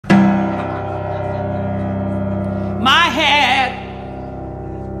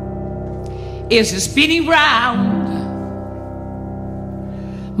is spinning round.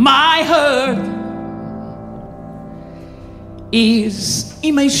 My heart is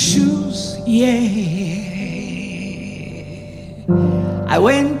in my shoes, yeah. I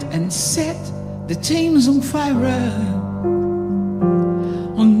went and set the chains on fire.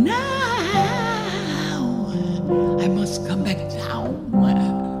 Oh, now I must come back down.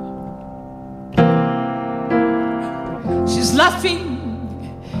 She's laughing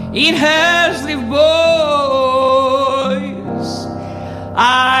in her sleep voice.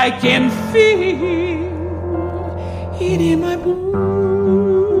 I can feel it in my boots.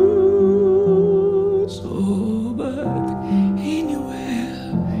 Oh, but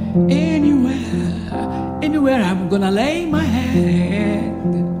anywhere I'm gonna lay my head,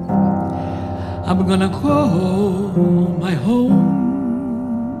 I'm gonna call my home.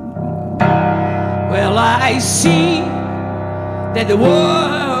 Well, I see that the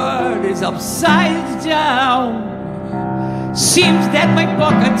world is upside down. Seems that my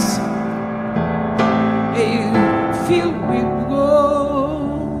pockets are filled with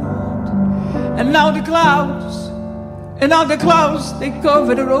gold. And now the clouds, they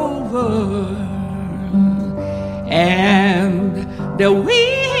cover it over. And the wind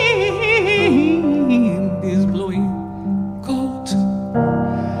is blowing cold.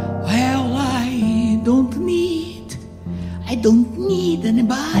 Well, I don't need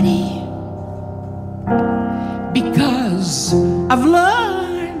anybody, because I've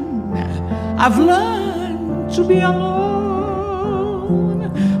learned to be alone.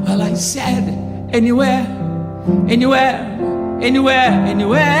 Well, I said, anywhere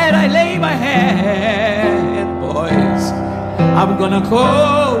I lay my head, boys, I'm gonna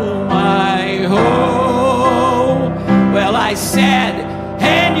call my home. Well, I said,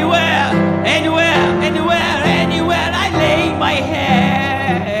 anywhere I lay my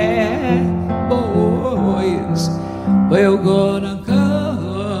head, boys, well, go